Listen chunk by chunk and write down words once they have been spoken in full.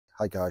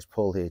Hi guys,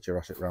 Paul here,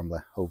 Jurassic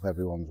Rambler. Hope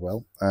everyone's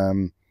well.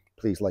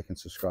 Please like and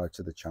subscribe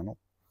to the channel.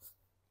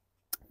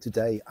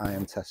 Today I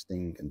am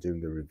testing and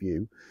doing a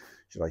review,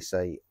 should I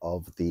say,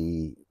 of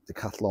the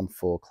Decathlon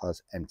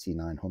Forclaz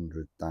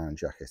MT900 down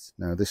jacket.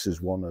 Now this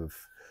is one of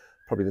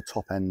probably the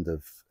top end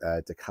of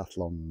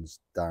Decathlon's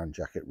down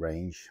jacket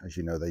range. As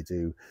you know, they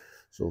do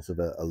sort of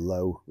a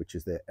low, which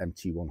is the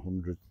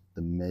MT100,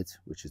 the mid,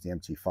 which is the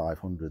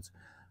MT500,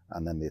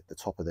 and then the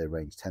top of their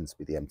range tends to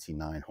be the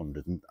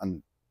MT900.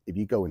 And if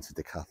you go into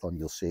Decathlon,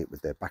 you'll see it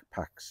with their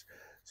backpacks,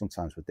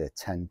 sometimes with their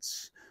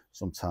tents,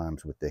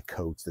 sometimes with their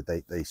coats,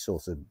 that they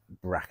sort of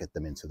bracket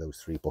them into those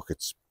three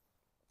buckets.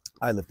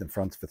 I lived in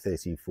France for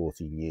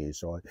 13-14 years,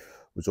 so I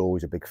was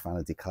always a big fan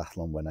of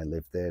Decathlon when I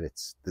lived there.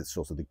 It's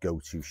sort of the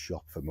go-to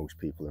shop for most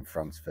people in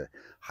France for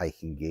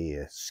hiking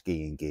gear,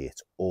 skiing gear.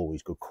 It's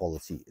always good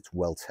quality. It's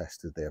well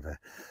tested. They have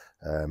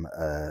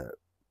a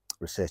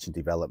research and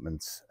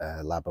development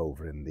lab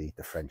over in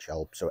the French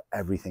Alps, so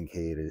everything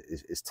here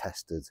is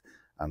tested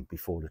and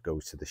before it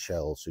goes to the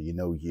shelves, so you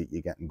know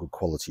you're getting good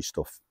quality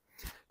stuff.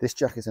 This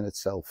jacket in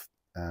itself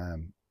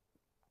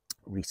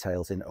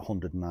retails in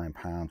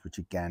 £109, which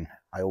again,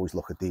 I always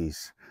look at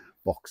these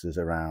boxes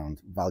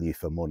around value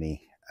for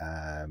money.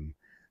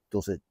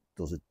 Does it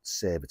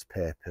serve its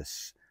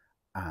purpose,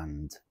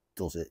 and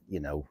does it,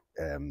 you know,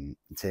 in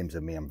terms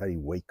of me, I'm very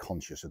weight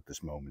conscious at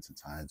this moment in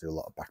time. I do a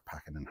lot of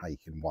backpacking and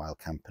hiking, wild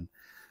camping,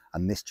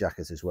 and this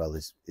jacket as well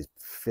is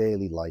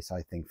fairly light,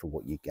 I think, for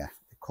what you get.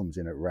 It comes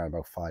in at around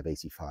about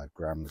 585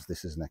 grams.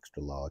 This is an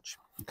extra large.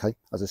 Okay,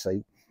 as I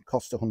say,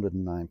 costs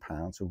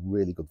 £109, so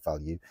really good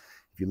value.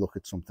 If you look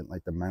at something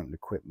like the Mountain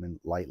Equipment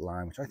light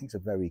line, which I think is a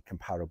very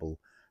comparable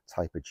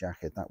type of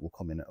jacket, that will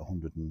come in at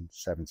 £170.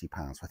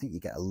 So I think you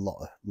get a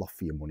lot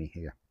for your money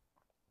here.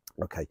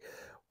 Okay,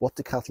 what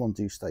Decathlon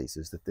do state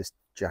is that this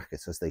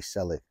jacket, as they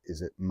sell it,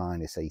 is at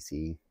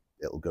 -18.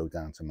 It'll go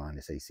down to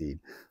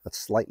 -18. That's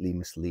slightly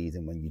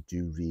misleading when you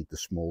do read the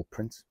small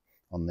print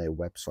on their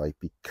website,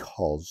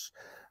 because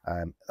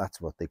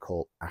that's what they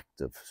call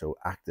active. So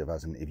active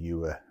as in if you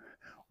were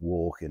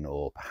walking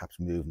or perhaps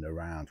moving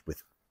around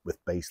with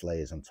base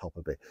layers on top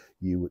of it,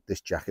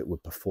 this jacket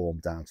would perform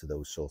down to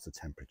those sorts of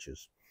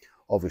temperatures.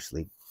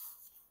 Obviously,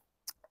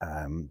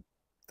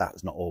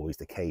 that's not always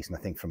the case, and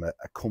I think from a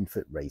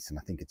comfort rating,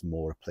 I think it's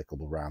more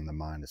applicable around the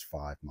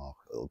 -5 mark.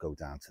 It'll go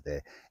down to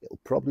there. It'll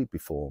probably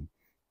perform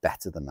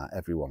better than that.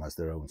 Everyone has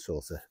their own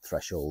sort of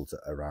thresholds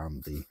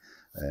around the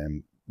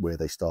where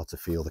they start to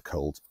feel the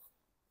cold.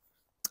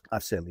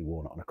 I've certainly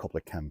worn it on a couple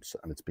of camps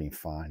and it's been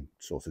fine,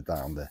 sort of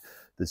down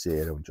the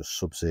zero and just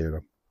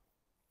sub-zero.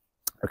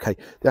 Okay,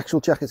 the actual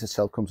jacket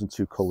itself comes in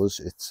two colours.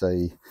 It's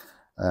a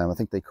I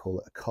think they call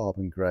it a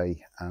carbon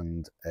grey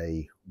and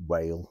a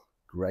whale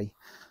grey.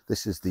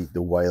 This is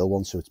the whale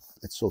one, so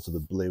it's sort of the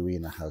bluey,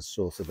 and it has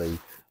sort of a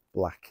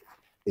black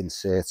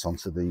insert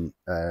onto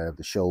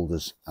the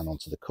shoulders and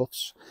onto the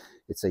cuffs.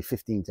 It's a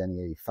 15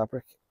 denier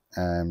fabric,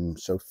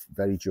 so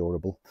very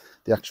durable.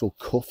 The actual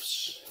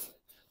cuffs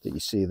that you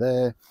see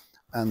there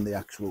and the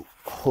actual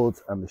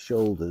hood and the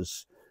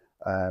shoulders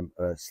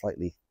are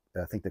slightly,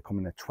 I think they're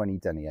coming at 20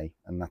 denier,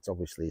 and that's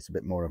obviously, it's a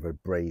bit more of a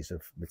braze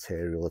of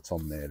material that's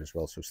on there as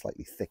well, so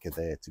slightly thicker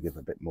there to give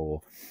a bit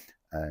more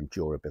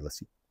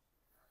durability.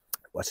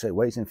 I say it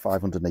weighs in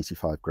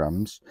 585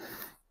 grams.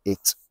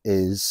 It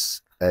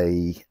is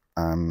a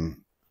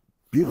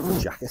beautiful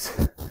jacket.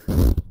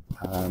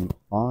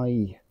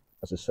 I,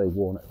 as I say,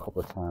 worn it a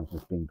couple of times and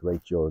it's been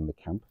great during the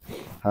camp.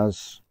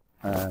 Has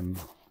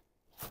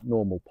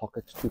normal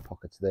pockets, two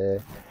pockets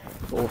there.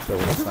 Also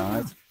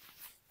inside,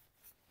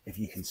 if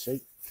you can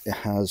see, it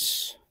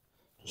has,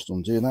 just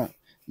undo that,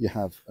 you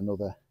have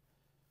another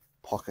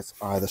pocket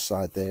either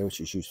side there,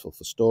 which is useful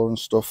for storing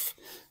stuff,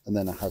 and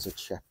then it has a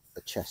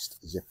chest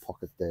zip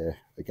pocket there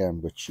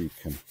again, which you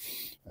can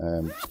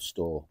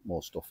store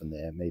more stuff in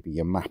there, maybe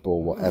your map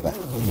or whatever.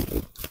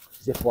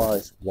 Zip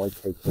wise,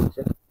 YKK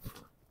zip,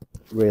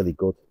 really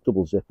good,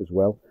 double zip as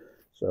well,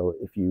 so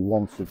if you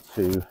wanted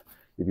to,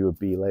 if you were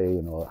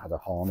belaying or had a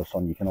harness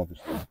on, you can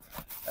obviously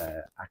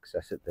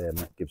access it there, and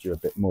that gives you a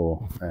bit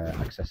more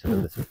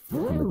accessibility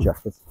in the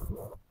jacket.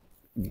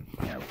 You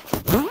know,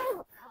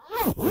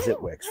 the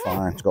zip works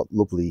fine. It's got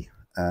lovely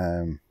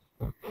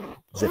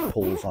zip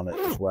pulls on it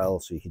as well,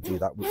 so you can do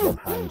that with one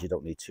hand. You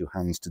don't need two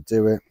hands to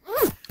do it.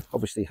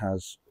 Obviously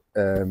has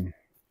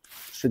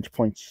cinch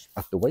points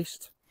at the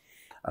waist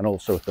and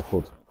also at the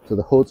hood. So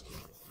the hood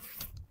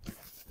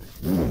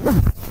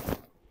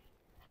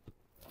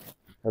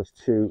has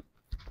 2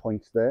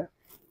 points there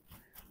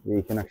where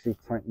you can actually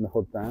tighten the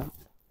hood down.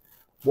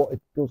 What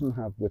it doesn't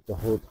have with the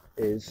hood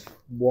is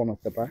one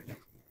at the back.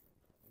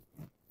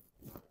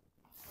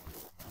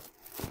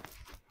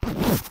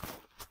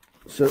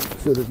 So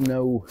there's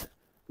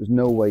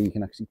no way you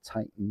can actually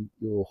tighten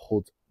your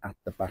hood at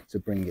the back to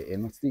bring it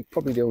in. That's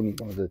probably the only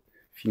one of the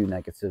few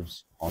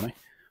negatives on it.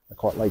 I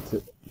quite like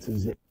to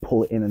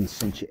pull it in and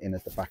cinch it in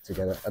at the back to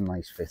get a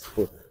nice fit,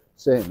 but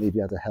certainly if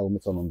you had a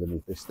helmet on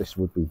underneath this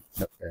would be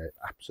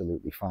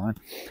absolutely fine.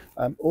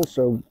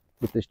 Also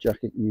with this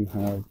jacket you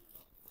have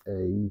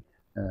a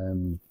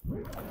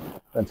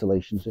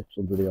ventilation zips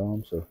under the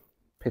arm, so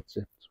pit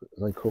zips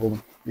as I call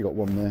them. You got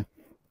one there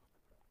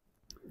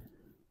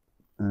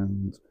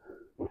and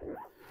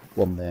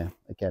one there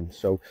again.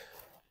 So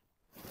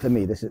for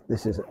me, this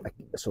is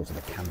a sort of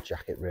a camp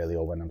jacket really,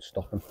 or when I'm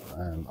stopping.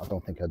 I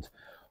don't think I'd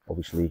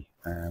obviously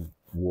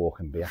walk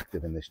and be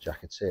active in this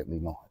jacket, certainly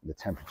not the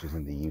temperatures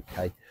in the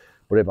UK,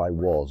 but if I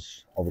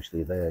was,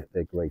 obviously they're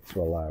great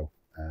to allow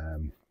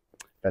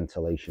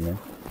ventilation in.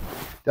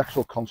 The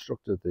actual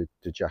construct of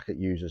the jacket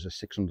uses a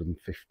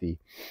 650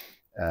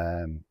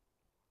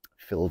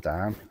 fill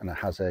down, and it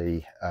has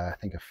a I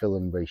think a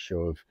fill-in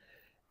ratio of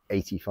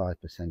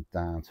 85%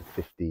 down to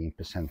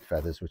 15%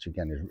 feathers, which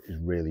again is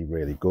really,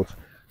 really good.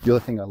 The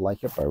other thing I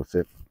like about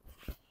it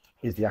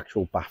is the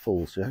actual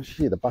baffles. So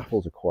actually the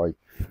baffles are quite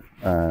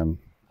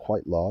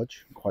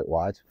large, quite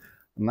wide,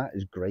 and that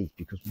is great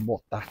because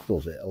what that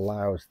does, it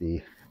allows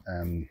the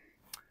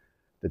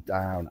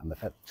down and the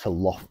feather to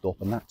loft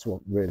up, and that's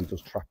what really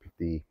does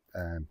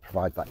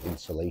provide that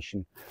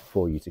insulation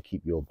for you to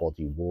keep your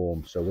body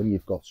warm. So when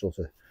you've got sort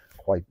of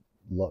quite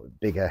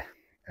bigger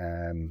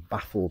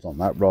baffles on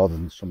that rather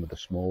than some of the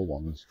small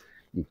ones,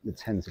 you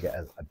tend to get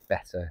a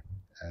better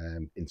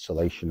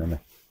insulation in it.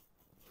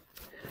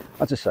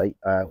 As I say,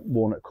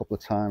 worn it a couple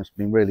of times,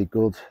 been really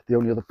good. The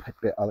only other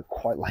bit I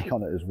quite like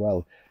on it as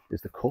well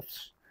is the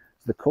cuffs.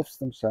 So the cuffs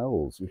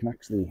themselves, you can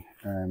actually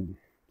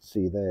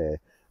see there,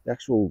 the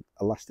actual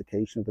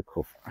elastication of the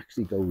cuff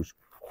actually goes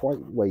quite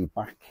way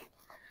back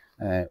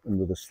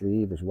under the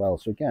sleeve as well.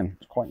 So again,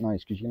 it's quite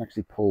nice because you can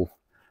actually pull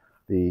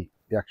the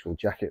actual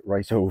jacket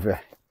right over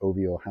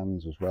your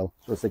hands as well.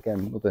 So it's again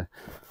another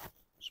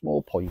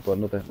small point, but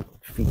another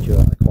feature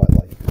that I quite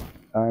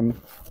like.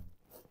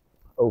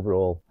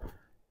 Overall,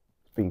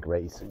 it's been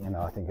great. You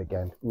know, I think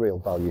again, real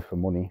value for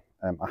money.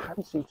 I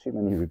haven't seen too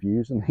many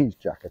reviews on these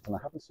jackets, and I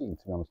haven't seen,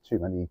 to be honest, too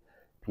many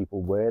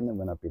people wearing them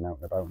when I've been out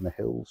and about in the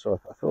hills. So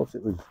I thought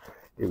it was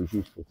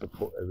useful to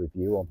put a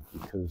review on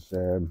because,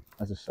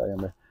 as I say,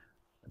 I'm a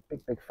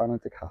big fan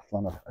of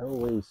Decathlon. I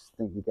always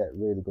think you get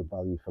really good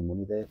value for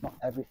money there. Not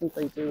everything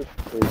they do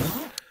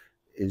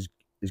is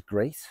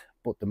great,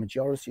 but the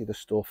majority of the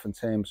stuff in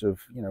terms of,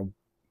 you know,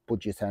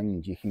 budget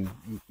end, you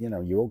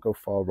won't go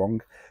far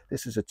wrong.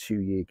 This is a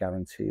 2-year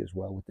guarantee as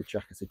well with the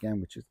jacket again,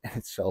 which is in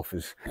itself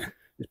is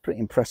pretty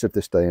impressive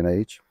this day and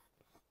age.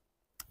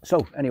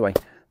 So anyway,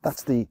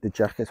 that's the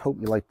jacket. Hope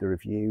you liked the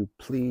review.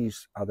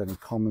 Please add any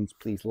comments.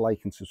 Please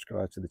like and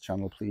subscribe to the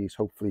channel, please.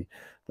 Hopefully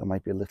there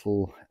might be a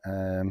little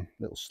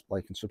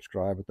like and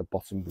subscribe at the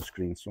bottom of the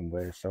screen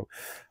somewhere. So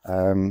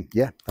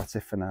yeah, that's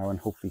it for now, and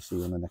hopefully see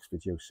you in the next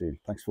video soon.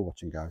 Thanks for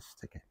watching, guys.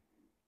 Take care.